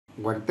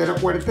Huertero,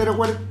 huertero,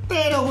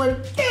 huertero,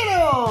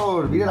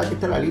 huertero. Miren, aquí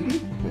está la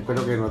Lili.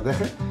 Espero que nos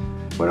deje.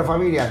 Bueno,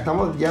 familia,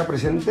 estamos ya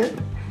presentes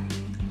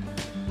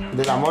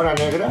de la mora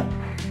negra,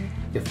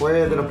 que fue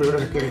de los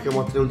primeros esquejes que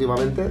mostré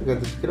últimamente, que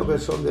creo que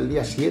son del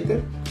día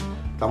 7.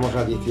 Estamos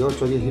a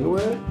 18,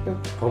 19.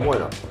 Pues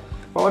bueno,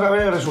 vamos a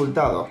ver el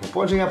resultado. ¿Os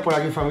puedo enseñar por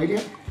aquí,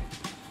 familia?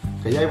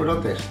 Que ya hay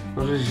brotes.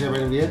 No sé si se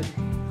ven bien.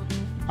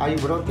 Hay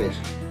brotes.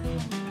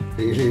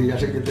 Y ya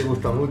sé que te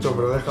gusta mucho,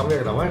 pero déjame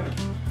grabar.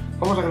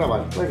 Vamos a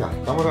grabar. Venga,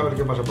 vamos a ver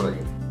qué pasa por aquí.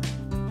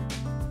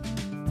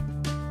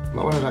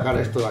 Vamos a sacar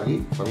esto de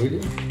aquí,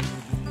 familia.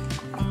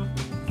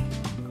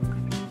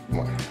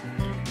 Bueno,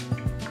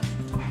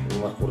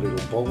 vamos a escurrir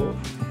un poco.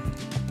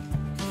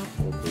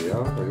 Con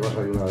cuidado, porque va a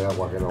salir una de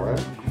agua que no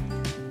veas.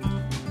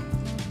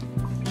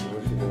 A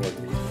ver si tengo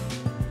aquí.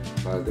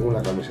 Vale, tengo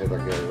una camiseta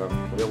aquí arriba.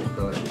 Voy a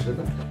buscar la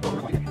camiseta. Voy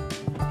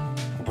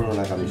a poner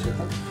una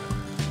camiseta.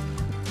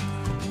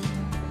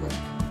 Bueno,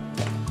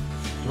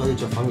 lo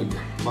dicho, familia.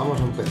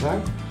 Vamos a empezar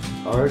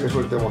a ver qué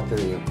suerte hemos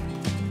tenido.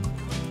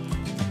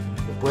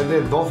 Después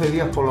de 12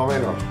 días por lo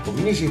menos,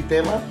 con mi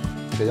sistema,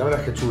 que ya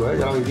verás que chulo, ¿eh?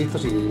 Ya lo habéis visto.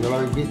 Si no lo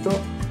habéis visto,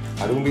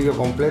 haré un vídeo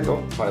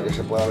completo para que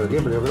se pueda ver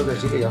bien, pero yo creo que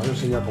sí, que ya os he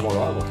enseñado cómo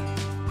lo hago.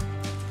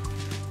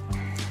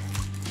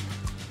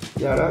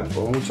 Y ahora,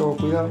 con mucho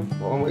cuidado,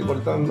 vamos a ir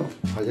cortando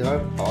a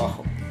llegar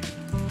abajo.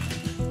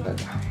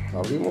 Venga, lo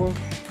abrimos.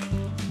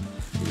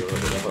 Y yo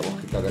creo que ya podemos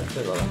quitar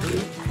este con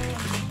aquí.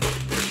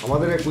 Vamos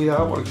a tener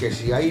cuidado porque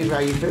si hay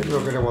raíces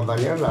no queremos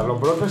dañarlas.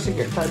 Los brotes sí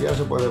que están, ya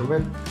se pueden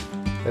ver.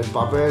 El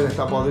papel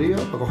está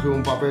podrido. He cogido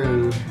un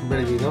papel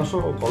verdiginoso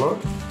o color.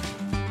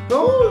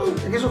 ¡No!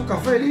 Es que eso es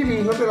café,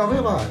 Lili, no te la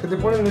bebas, que te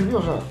pones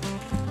nerviosa.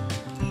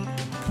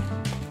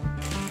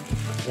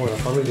 Bueno,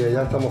 familia,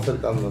 ya estamos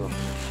acercándonos.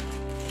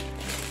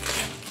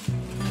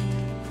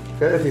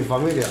 ¿Qué decir,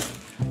 familia?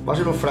 ¿Va a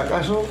ser un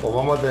fracaso o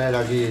vamos a tener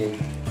aquí?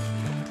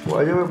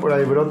 Pues yo veo por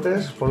ahí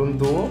brotes, por un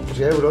tubo. Pues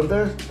si hay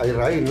brotes, hay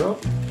raíz, ¿no?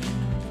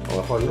 A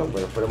lo mejor no,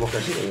 pero esperemos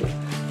que sí.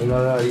 Y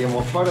no la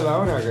liemos parda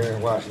ahora, que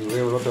guau, si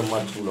veo brotes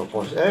más chulos.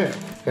 Pues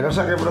que no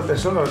saque brotes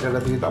solo, que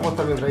necesitamos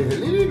también raíces.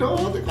 Lili, no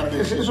te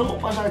cargues eso,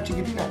 pasa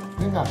chiquitina.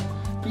 Venga.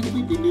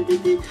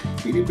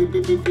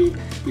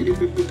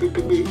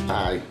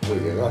 Ay, muy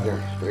bien, gracias.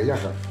 Porque ya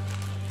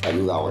ha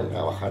ayudado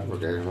a bajar,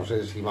 porque no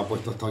sé si me ha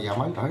puesto esto ya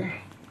mal, ¿sabes?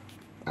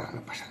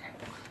 No pasa nada.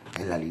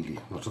 Es la Lili,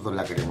 nosotros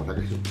la queremos, ¿a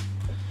que sí?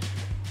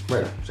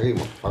 Bueno,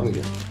 seguimos,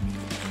 familia.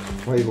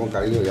 Vamos a ir con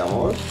cariño y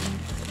amor.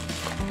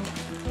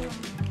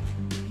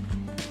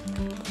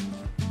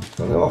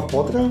 ¿Dónde vas,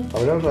 potra?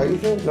 ¿Habrán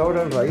raíces? ¿No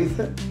habrán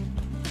raíces?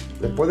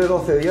 Después de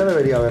 12 días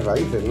debería haber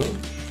raíces, ¿no?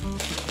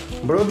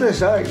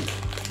 Brotes hay.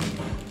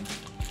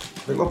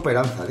 Tengo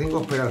esperanza,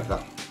 tengo esperanza.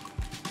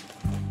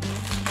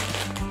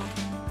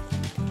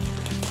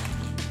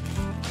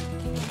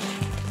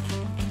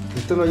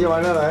 Esto no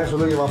lleva nada,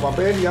 solo lleva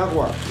papel y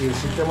agua. Y el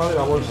sistema de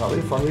la bolsa,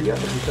 ¿veis, familia?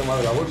 El sistema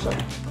de la bolsa.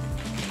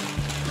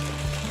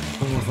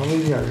 Bueno,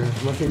 familia,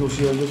 que me hace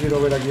ilusión, yo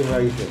quiero ver aquí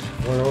raíces.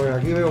 Bueno,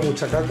 aquí veo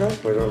mucha caca,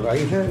 pero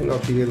raíces no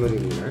estoy viendo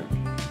ninguna, ¿eh?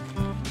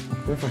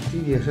 No me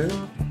fastidies, ¿eh?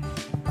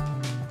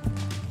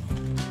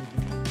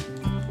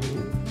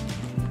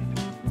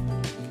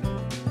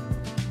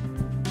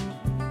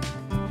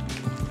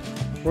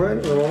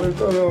 Bueno, de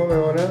momento no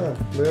veo nada,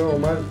 veo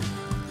mal.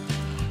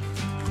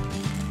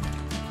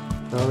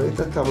 A ver,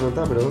 esta está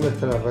brotada, pero ¿dónde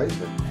están las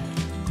raíces?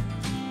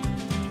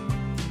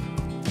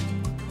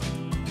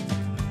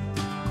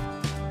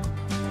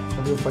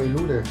 Salió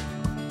failure.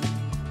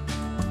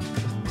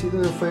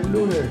 Chido de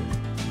failure.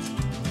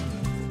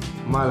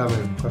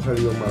 Malamente, ha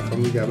salido mal,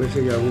 familia. A ver si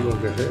hay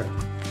alguno que sea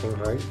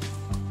con raíz.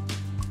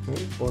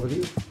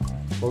 Podrido,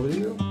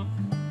 podrido.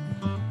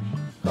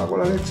 Cago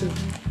la leche.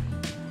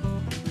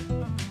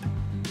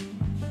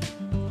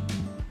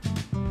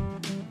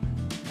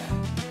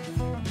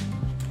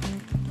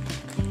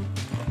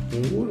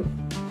 Ninguno.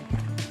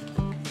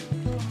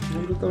 No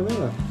he brotado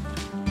nada.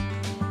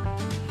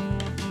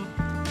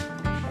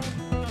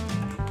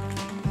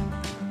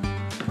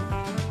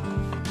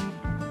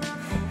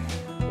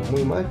 Pues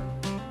muy mal.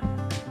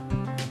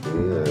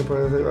 Me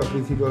parece al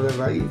principio de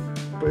raíz,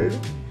 pero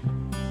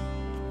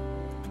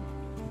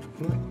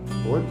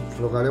bueno,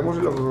 lo que haremos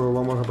es lo que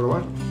vamos a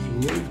probar.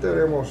 Lo siguiente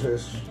haremos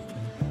es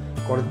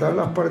cortar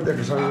las partes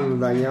que se han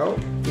dañado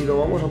y lo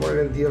vamos a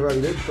poner en tierra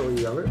directo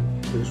y a ver,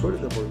 qué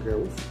suerte, porque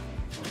uff.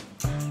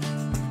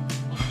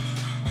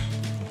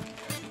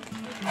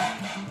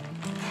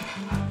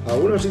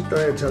 Algunos sí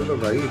están echando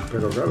raíz,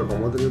 pero claro,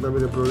 como he tenido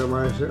también el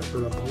problema ese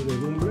de la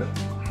podredumbre.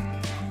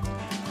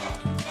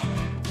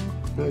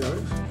 Mira,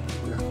 ¿ves?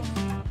 Mira.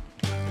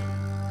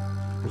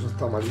 Eso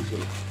está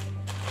malísimo.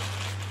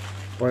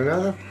 Pues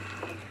nada.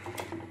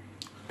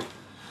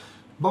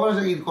 Vamos a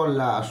seguir con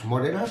las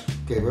moreras,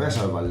 que me voy a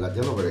salvarlas,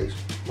 ya lo veréis.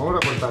 Vamos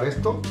a cortar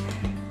esto.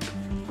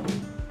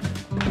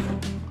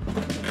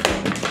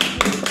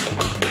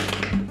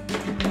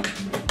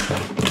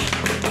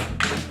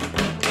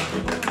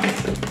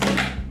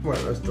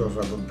 Bueno, esto es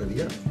una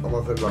tontería.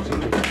 Vamos a hacerlo así.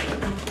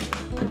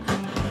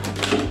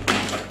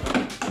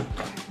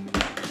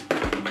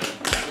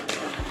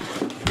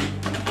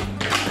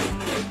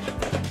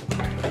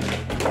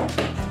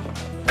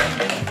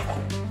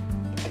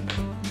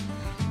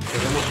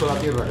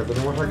 tierra que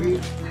tenemos aquí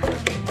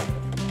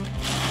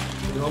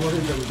y vamos a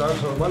intentar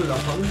salvar la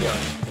familia.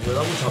 Me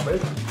da mucha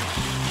pena.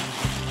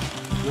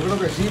 Yo creo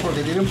que sí,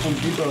 porque tiene un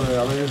puntito de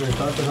haber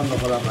estado empezando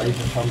con las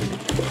raíces familia.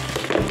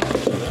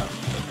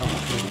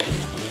 Estamos con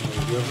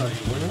tierra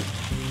y bueno.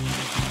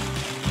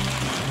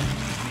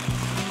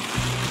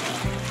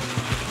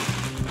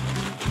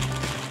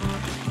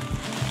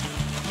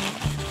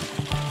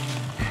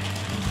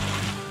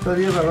 Esta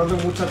tierra no es de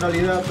mucha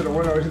calidad, pero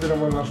bueno, a ver si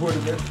tenemos la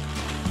suerte,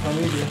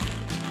 familia,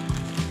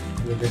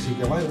 de que sí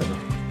que vaya, ¿no?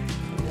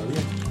 Vaya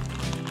bien.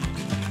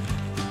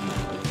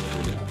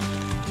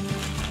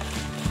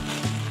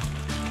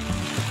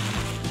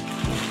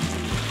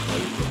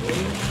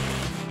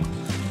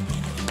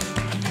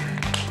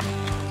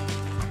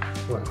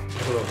 Bueno, yo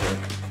creo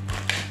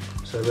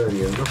que se ve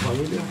bien, ¿no,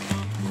 familia?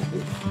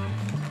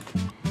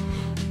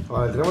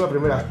 Vale, tenemos la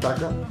primera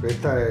estaca, que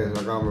esta es la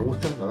que más me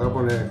gusta, la voy a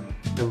poner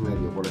en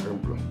medio, por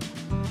ejemplo.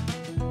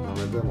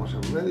 La metemos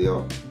en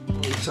medio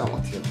y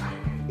echamos tierra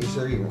y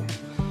seguimos.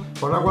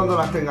 Ahora cuando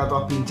las tenga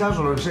todas pinchadas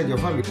os lo enseño,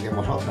 familia.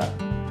 Tenemos otra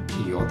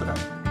y otra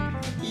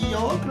y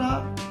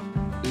otra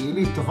y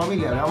listo,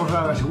 familia. Le vamos a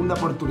dar la segunda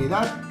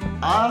oportunidad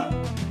a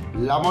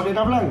la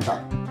morera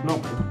blanca. No,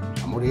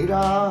 la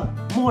morera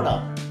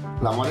mora.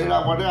 La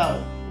morera mora.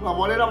 La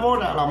morera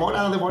mora. La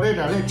mora de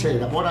morera, leche.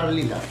 La mora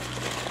lila.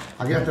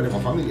 Aquí las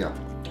tenemos, familia.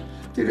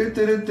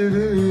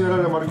 Ahora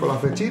le marco la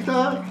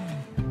flechita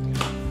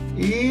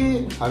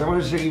y haremos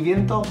el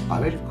seguimiento a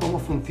ver cómo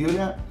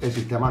funciona el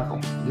sistema.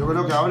 Yo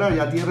creo que ahora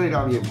ya tierra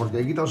irá bien, porque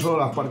he quitado solo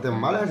las partes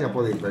malas. Ya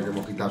podéis ver que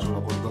hemos quitado solo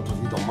por dos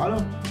trocitos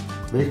malos.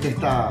 ¿Veis que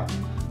está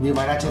mi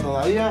baracho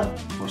todavía?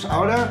 Pues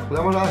ahora le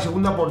damos a la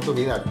segunda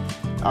oportunidad.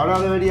 Ahora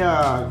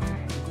debería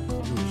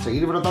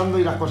seguir brotando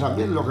y las cosas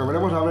bien. Lo que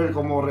veremos a ver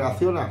cómo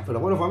reacciona. Pero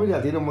bueno,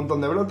 familia, tiene un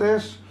montón de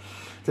brotes.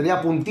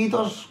 Tenía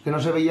puntitos que no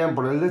se veían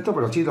por el de esto,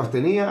 pero sí los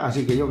tenía,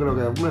 así que yo creo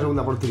que una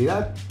segunda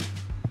oportunidad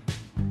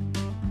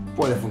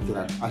puede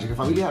funcionar. Así que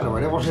familia, lo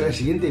veremos en el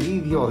siguiente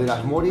vídeo de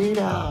las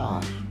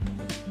moreras.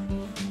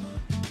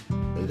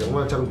 Le tengo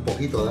que echar un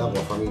poquito de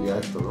agua, familia, a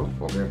esto, ¿no?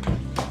 Porque...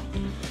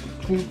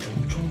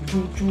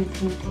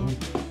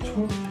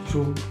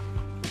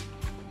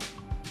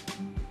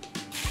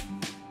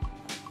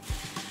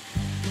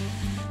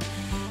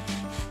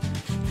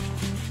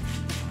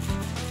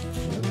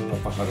 no nos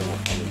pasaremos,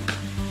 familia.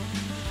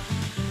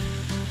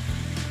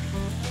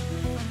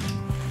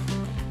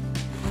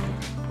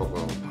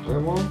 Poco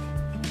pasemos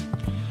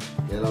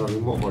y ahora lo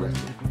mismo por esto.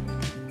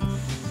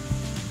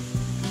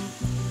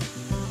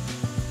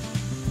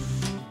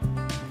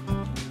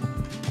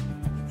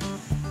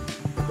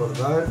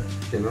 Recordad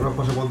que no nos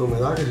pasemos de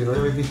humedad, que si no ya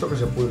habéis visto que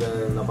se pudre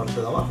en la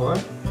parte de abajo,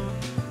 ¿eh?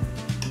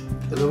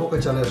 Tenemos que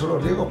echarle solo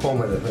riegos para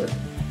humedecer.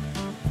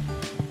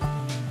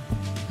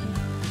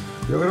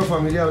 Yo creo,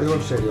 familia, lo digo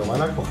en serio,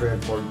 van a coger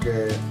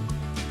porque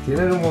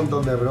tienen un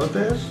montón de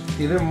brotes,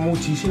 tienen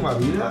muchísima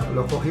vida,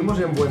 los cogimos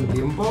en buen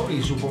tiempo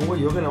y supongo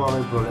yo que no va a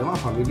haber problema,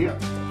 familia.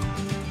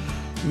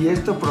 Y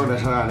estos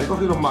progresarán. He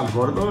cogido los más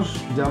gordos,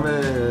 ya me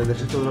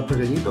deshecho de los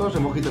pequeñitos,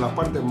 hemos quitado las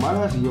partes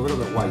malas y yo creo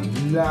que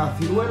guay. La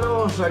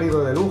ciruelo se ha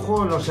ido de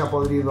lujo, no se ha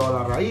podrido a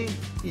la raíz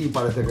y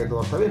parece que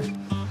todo está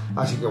bien.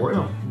 Así que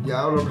bueno,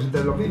 ya os lo presenté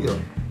en los vídeos.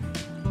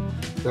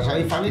 Ya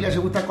sabéis, familia, si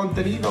os gusta el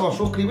contenido,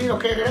 suscribiros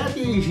que es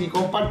gratis y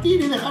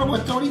compartir y dejar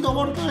vuestro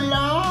bonito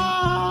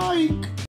like.